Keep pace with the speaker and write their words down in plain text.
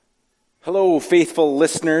Hello, faithful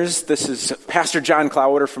listeners. This is Pastor John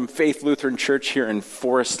Cloudwater from Faith Lutheran Church here in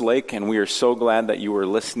Forest Lake, and we are so glad that you are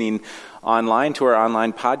listening online to our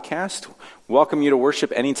online podcast. Welcome you to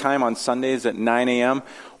worship anytime on Sundays at 9 a.m.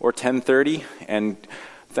 or 10:30, and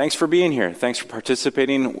thanks for being here. Thanks for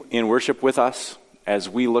participating in worship with us as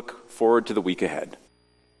we look forward to the week ahead.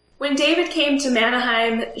 When David came to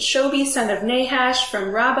Mahanaim, Shobi son of Nahash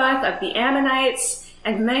from Rabbath of the Ammonites,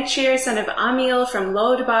 and Machir son of Amiel from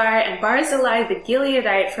Lodebar, and Barzillai the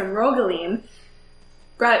Gileadite from Rogelim,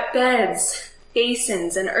 brought beds,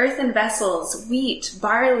 basins, and earthen vessels, wheat,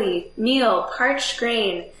 barley, meal, parched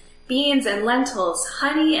grain, beans and lentils,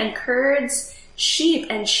 honey and curds, sheep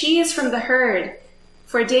and cheese from the herd,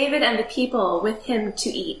 for David and the people with him to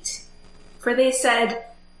eat. For they said,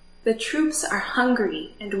 "The troops are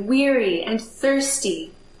hungry and weary and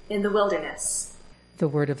thirsty in the wilderness." The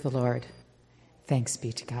word of the Lord. Thanks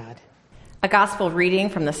be to God. A gospel reading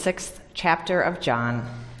from the 6th chapter of John.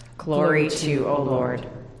 Glory to you, O Lord.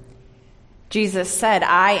 Jesus said,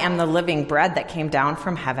 "I am the living bread that came down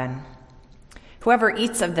from heaven. Whoever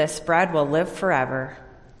eats of this bread will live forever,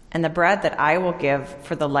 and the bread that I will give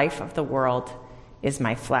for the life of the world is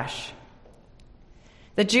my flesh."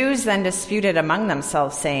 The Jews then disputed among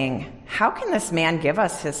themselves, saying, "How can this man give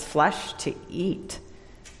us his flesh to eat?"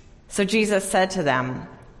 So Jesus said to them,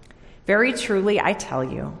 "Very truly I tell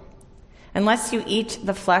you, unless you eat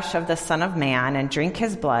the flesh of the Son of Man and drink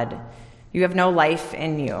his blood, you have no life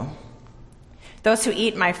in you. Those who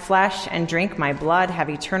eat my flesh and drink my blood have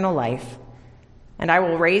eternal life, and I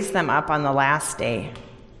will raise them up on the last day.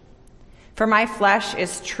 For my flesh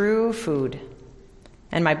is true food,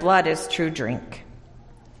 and my blood is true drink.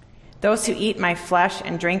 Those who eat my flesh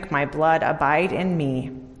and drink my blood abide in me,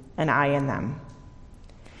 and I in them.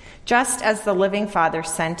 Just as the living Father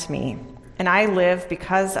sent me, and I live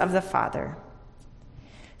because of the Father.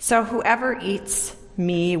 So whoever eats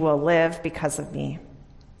me will live because of me.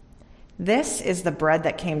 This is the bread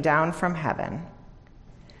that came down from heaven,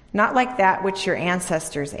 not like that which your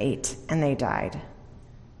ancestors ate, and they died.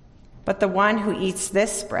 But the one who eats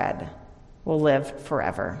this bread will live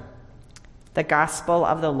forever." The gospel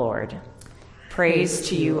of the Lord. Praise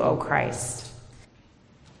to you, O Christ.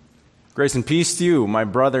 Grace and peace to you, my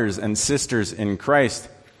brothers and sisters in Christ.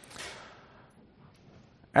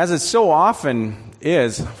 As it so often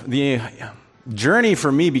is, the journey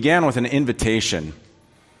for me began with an invitation.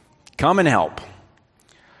 Come and help.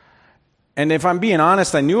 And if I'm being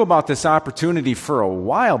honest, I knew about this opportunity for a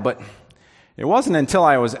while, but it wasn't until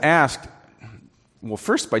I was asked, well,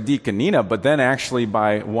 first by Deacon Nina, but then actually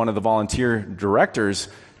by one of the volunteer directors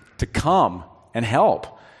to come and help,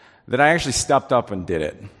 that I actually stepped up and did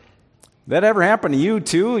it. That ever happened to you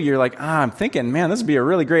too? You're like, I'm thinking, man, this would be a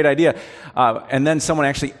really great idea. And then someone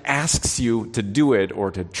actually asks you to do it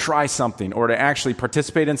or to try something or to actually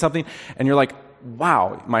participate in something. And you're like,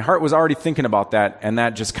 wow, my heart was already thinking about that. And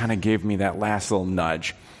that just kind of gave me that last little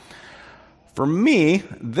nudge. For me,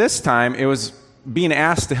 this time, it was being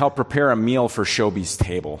asked to help prepare a meal for Shobi's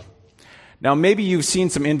table. Now, maybe you've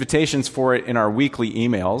seen some invitations for it in our weekly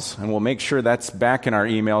emails, and we'll make sure that's back in our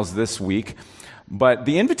emails this week. But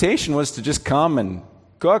the invitation was to just come and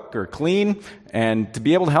cook or clean and to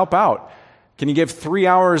be able to help out. Can you give 3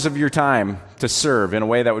 hours of your time to serve in a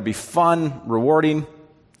way that would be fun, rewarding,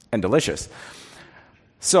 and delicious?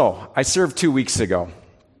 So, I served 2 weeks ago.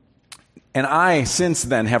 And I, since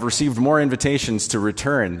then, have received more invitations to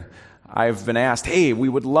return. I've been asked, hey, we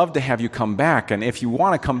would love to have you come back. And if you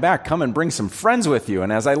want to come back, come and bring some friends with you.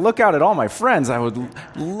 And as I look out at all my friends, I would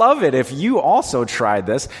love it if you also tried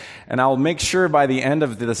this. And I'll make sure by the end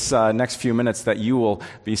of this next few minutes that you will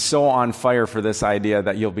be so on fire for this idea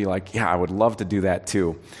that you'll be like, yeah, I would love to do that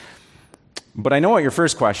too. But I know what your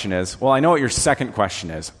first question is. Well, I know what your second question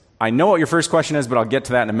is. I know what your first question is, but I'll get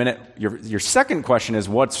to that in a minute. Your second question is,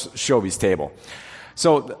 what's Shobi's table?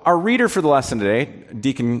 So our reader for the lesson today,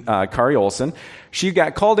 Deacon Kari Olson, she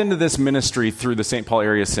got called into this ministry through the St. Paul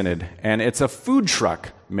Area Synod, and it's a food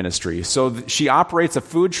truck ministry. So she operates a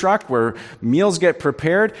food truck where meals get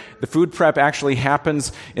prepared. The food prep actually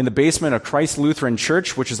happens in the basement of Christ Lutheran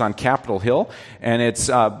Church, which is on Capitol Hill, and it's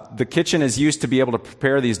the kitchen is used to be able to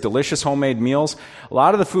prepare these delicious homemade meals. A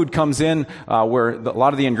lot of the food comes in a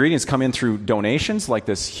lot of the ingredients come in through donations, like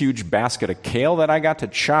this huge basket of kale that I got to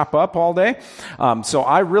chop up all day. So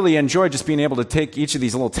I really enjoyed just being able to take each of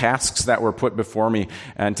these little tasks that were put before me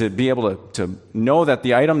and to be able to know that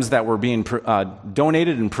the items that were being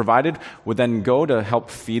donated and provided would then go to help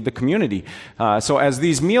feed the community. So as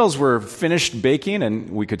these meals were finished baking and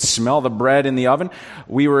we could smell the bread in the oven,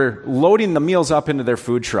 we were loading the meals up into their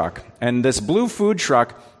food truck. And this blue food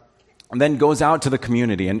truck then goes out to the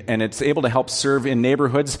community, and it's able to help serve in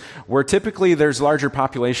neighborhoods where typically there's larger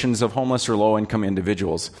populations of homeless or low-income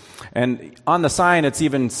individuals. And on the sign, it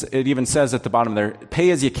even says at the bottom there, pay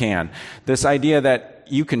as you can. This idea that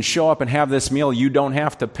you can show up and have this meal, you don't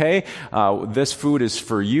have to pay. This food is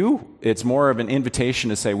for you. It's more of an invitation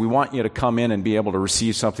to say, we want you to come in and be able to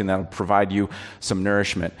receive something that will provide you some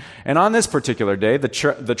nourishment. And on this particular day,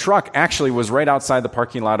 the truck actually was right outside the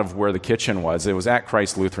parking lot of where the kitchen was. It was at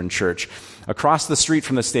Christ Lutheran Church, across the street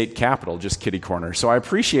from the state capitol, just kitty corner. So I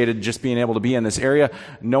appreciated just being able to be in this area,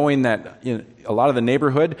 knowing that a lot of the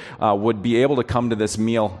neighborhood would be able to come to this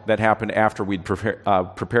meal that happened after we'd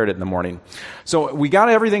prepared it in the morning. So we got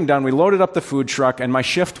everything done. We loaded up the food truck, and my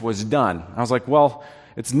shift was done. I was like, well,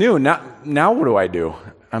 it's noon. Now what do I do?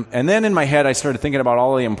 And then in my head, I started thinking about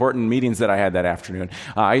all the important meetings that I had that afternoon.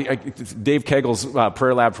 Dave Kegel's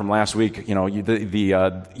prayer lab from last week,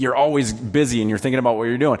 you're always busy and you're thinking about what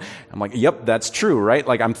you're doing. I'm like, yep, that's true, right?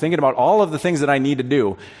 Like, I'm thinking about all of the things that I need to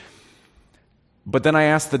do. But then I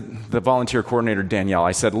asked the volunteer coordinator, Danielle,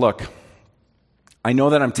 I said, look, I know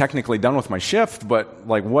that I'm technically done with my shift, but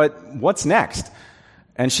like, what's next?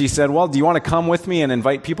 And she said, well, do you want to come with me and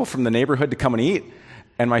invite people from the neighborhood to come and eat?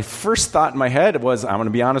 And my first thought in my head was, I'm going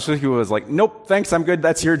to be honest with you, was like, nope, thanks, I'm good,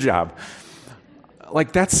 that's your job.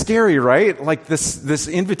 Like, that's scary, right? Like, this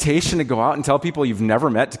invitation to go out and tell people you've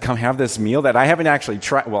never met to come have this meal that I haven't actually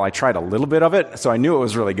tried. Well, I tried a little bit of it, so I knew it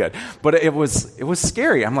was really good. But it was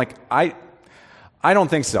scary. I'm like, I don't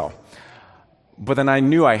think so. But then I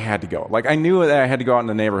knew I had to go. Like, I knew that I had to go out in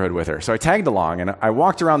the neighborhood with her. So I tagged along, and I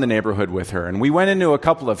walked around the neighborhood with her. And we went into a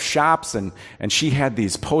couple of shops, and she had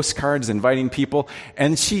these postcards inviting people.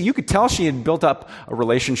 And you could tell she had built up a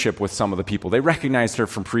relationship with some of the people. They recognized her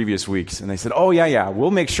from previous weeks. And they said, oh, yeah, we'll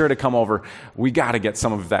make sure to come over. We got to get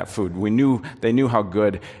some of that food. They knew how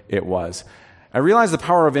good it was. I realized the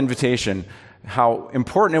power of invitation, how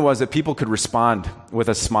important it was that people could respond with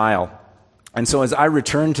a smile. And so as I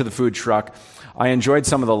returned to the food truck, I enjoyed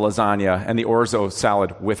some of the lasagna and the orzo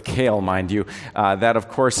salad with kale, mind you, that, of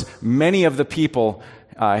course, many of the people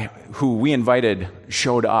who we invited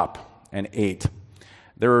showed up and ate.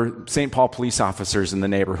 There were St. Paul police officers in the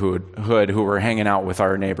neighborhood who were hanging out with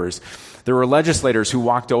our neighbors. There were legislators who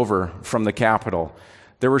walked over from the Capitol.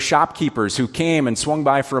 There were shopkeepers who came and swung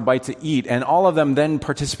by for a bite to eat, and all of them then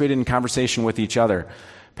participated in conversation with each other.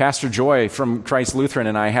 Pastor Joy from Christ Lutheran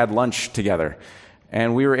and I had lunch together.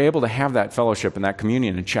 And we were able to have that fellowship and that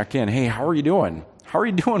communion and check in. Hey, how are you doing? How are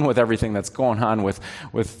you doing with everything that's going on with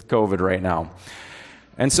COVID right now?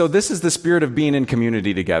 And so this is the spirit of being in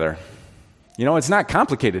community together. It's not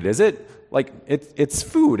complicated, is it? Like, it's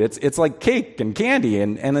food. It's like cake and candy.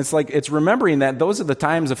 And it's remembering that those are the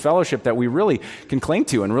times of fellowship that we really can cling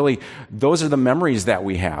to. And really, those are the memories that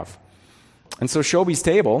we have. And so Shobi's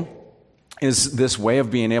table is this way of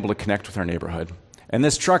being able to connect with our neighborhood. And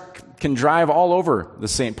this truck can drive all over the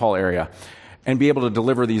St. Paul area and be able to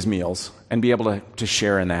deliver these meals and be able to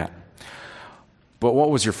share in that. But what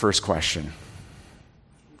was your first question?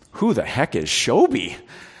 Who the heck is Shobi?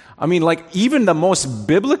 I mean, like, even the most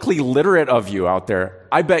biblically literate of you out there,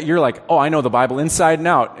 I bet you're like, oh, I know the Bible inside and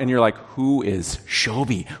out. And you're like, who is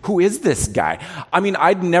Shobi? Who is this guy? I mean,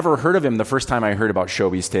 I'd never heard of him the first time I heard about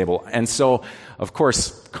Shobi's table. And so, of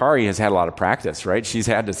course, Kari has had a lot of practice, right? She's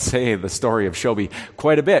had to say the story of Shobi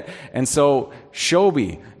quite a bit. And so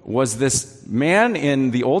Shobi was this man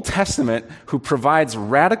in the Old Testament who provides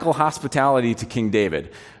radical hospitality to King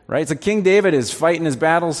David, right? So King David is fighting his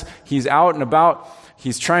battles. He's out and about.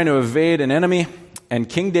 He's trying to evade an enemy, and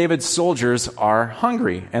King David's soldiers are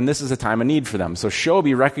hungry, and this is a time of need for them. So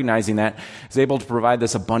Shobi, recognizing that, is able to provide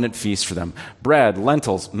this abundant feast for them. Bread,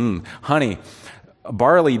 lentils, honey,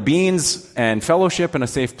 barley, beans, and fellowship, and a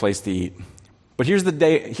safe place to eat. But here's the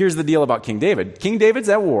deal about King David. King David's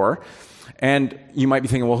at war, and you might be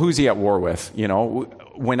thinking, well, who's he at war with?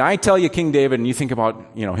 When I tell you King David and you think about,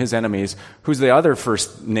 his enemies, who's the other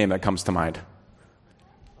first name that comes to mind?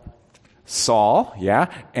 Saul, yeah,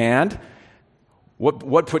 and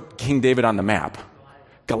what put King David on the map?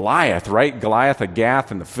 Goliath, right? Goliath of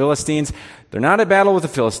Gath and the Philistines. They're not at battle with the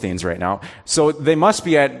Philistines right now, so they must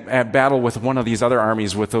be at battle with one of these other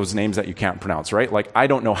armies with those names that you can't pronounce, right? Like, I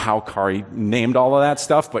don't know how Kari named all of that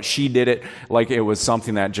stuff, but she did it like it was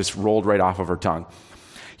something that just rolled right off of her tongue.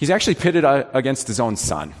 He's actually pitted against his own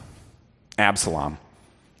son, Absalom.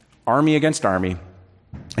 Army against army,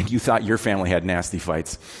 and you thought your family had nasty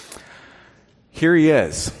fights. Here he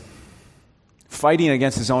is, fighting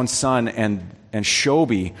against his own son, and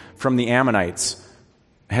Shobi from the Ammonites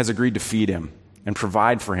has agreed to feed him and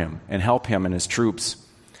provide for him and help him and his troops.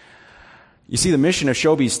 You see, the mission of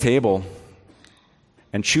Shobi's table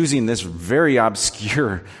and choosing this very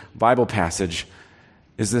obscure Bible passage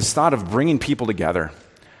is this thought of bringing people together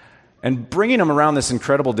and bringing them around this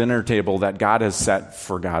incredible dinner table that God has set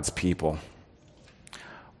for God's people.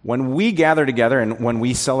 When we gather together and when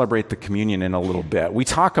we celebrate the communion in a little bit, we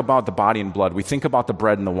talk about the body and blood. We think about the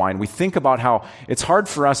bread and the wine. We think about how it's hard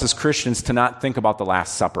for us as Christians to not think about the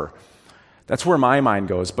Last Supper. That's where my mind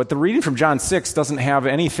goes. But the reading from John 6 doesn't have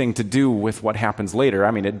anything to do with what happens later. I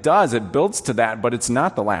mean, it does. It builds to that, but it's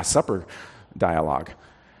not the Last Supper dialogue.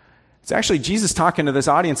 It's actually Jesus talking to this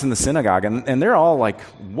audience in the synagogue, and they're all like,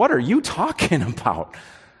 what are you talking about?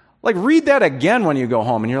 Like, read that again when you go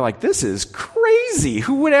home, and you're like, this is crazy.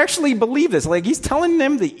 Who would actually believe this? Like, he's telling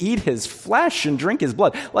them to eat his flesh and drink his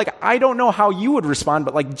blood. Like, I don't know how you would respond,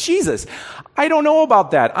 but like, Jesus, I don't know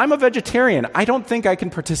about that. I'm a vegetarian. I don't think I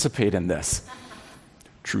can participate in this.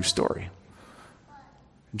 True story.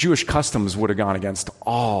 Jewish customs would have gone against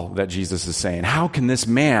all that Jesus is saying. How can this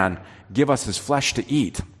man give us his flesh to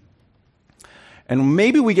eat? And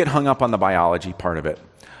maybe we get hung up on the biology part of it,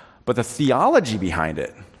 but the theology behind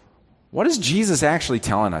it, what is Jesus actually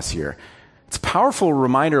telling us here? It's a powerful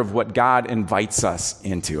reminder of what God invites us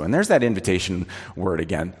into. And there's that invitation word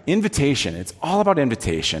again. Invitation. It's all about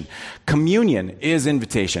invitation. Communion is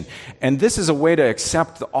invitation. And this is a way to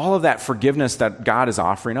accept all of that forgiveness that God is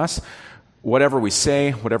offering us. Whatever we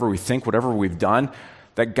say, whatever we think, whatever we've done,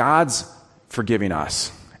 that God's forgiving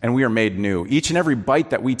us. And we are made new. Each and every bite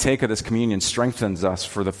that we take of this communion strengthens us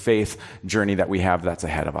for the faith journey that we have that's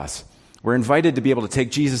ahead of us. We're invited to be able to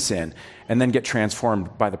take Jesus in and then get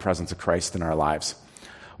transformed by the presence of Christ in our lives.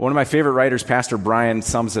 One of my favorite writers, Pastor Brian,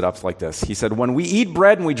 sums it up like this. He said, when we eat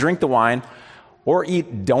bread and we drink the wine, or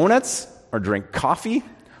eat donuts, or drink coffee,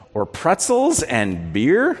 or pretzels and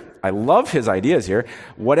beer, I love his ideas here.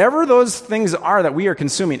 Whatever those things are that we are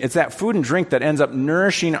consuming, it's that food and drink that ends up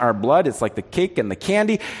nourishing our blood. It's like the cake and the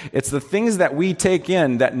candy. It's the things that we take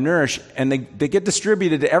in that nourish, and they get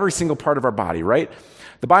distributed to every single part of our body, right?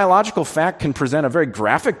 The biological fact can present a very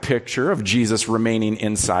graphic picture of Jesus remaining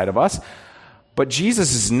inside of us. But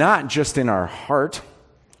Jesus is not just in our heart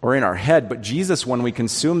or in our head, but Jesus, when we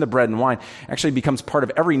consume the bread and wine, actually becomes part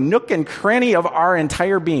of every nook and cranny of our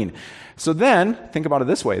entire being. So then, think about it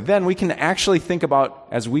this way. Then we can actually think about,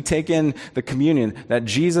 as we take in the communion, that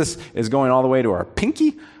Jesus is going all the way to our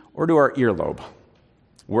pinky or to our earlobe.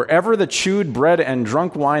 Wherever the chewed bread and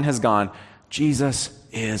drunk wine has gone, Jesus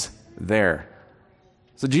is there.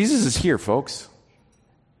 So Jesus is here, folks.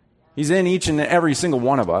 He's in each and every single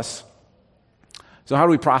one of us. So how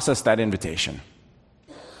do we process that invitation?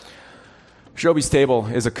 Shobi's Table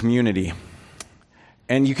is a community.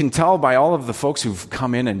 And you can tell by all of the folks who've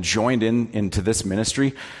come in and joined into this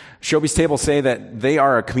ministry, Shobi's Table say that they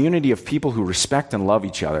are a community of people who respect and love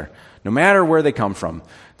each other, no matter where they come from,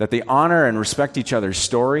 that they honor and respect each other's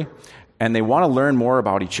story, and they want to learn more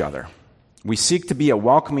about each other. We seek to be a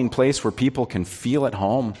welcoming place where people can feel at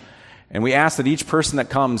home, and we ask that each person that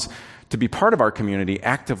comes to be part of our community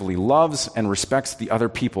actively loves and respects the other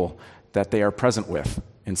people that they are present with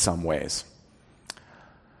in some ways.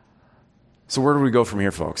 So where do we go from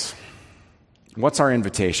here, folks? What's our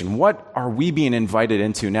invitation? What are we being invited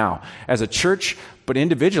into now? As a church, but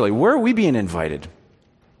individually, where are we being invited?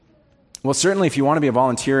 Well, certainly if you want to be a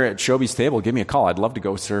volunteer at Shobi's Table, give me a call. I'd love to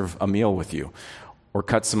go serve a meal with you or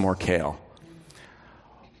cut some more kale.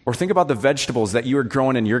 Or think about the vegetables that you are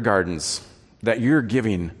growing in your gardens, that you're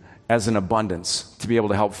giving as an abundance to be able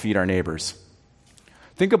to help feed our neighbors.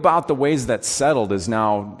 Think about the ways that Settled is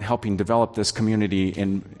now helping develop this community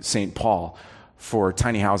in St. Paul for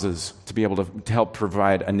tiny houses to be able to help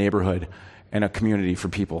provide a neighborhood and a community for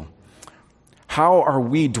people. How are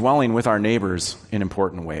we dwelling with our neighbors in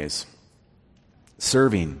important ways?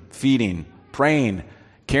 Serving, feeding, praying,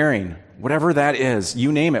 caring, whatever that is,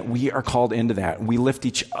 you name it, we are called into that. We lift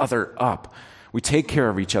each other up. We take care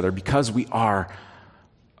of each other because we are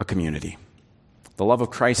a community. The love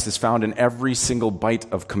of Christ is found in every single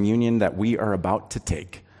bite of communion that we are about to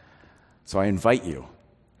take. So I invite you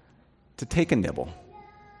to take a nibble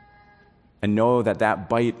and know that that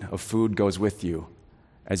bite of food goes with you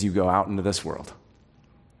as you go out into this world.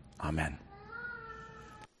 Amen.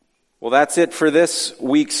 Well, that's it for this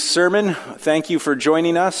week's sermon. Thank you for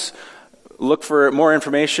joining us. Look for more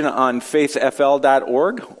information on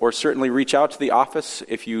faithfl.org, or certainly reach out to the office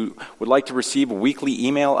if you would like to receive weekly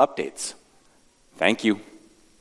email updates. Thank you.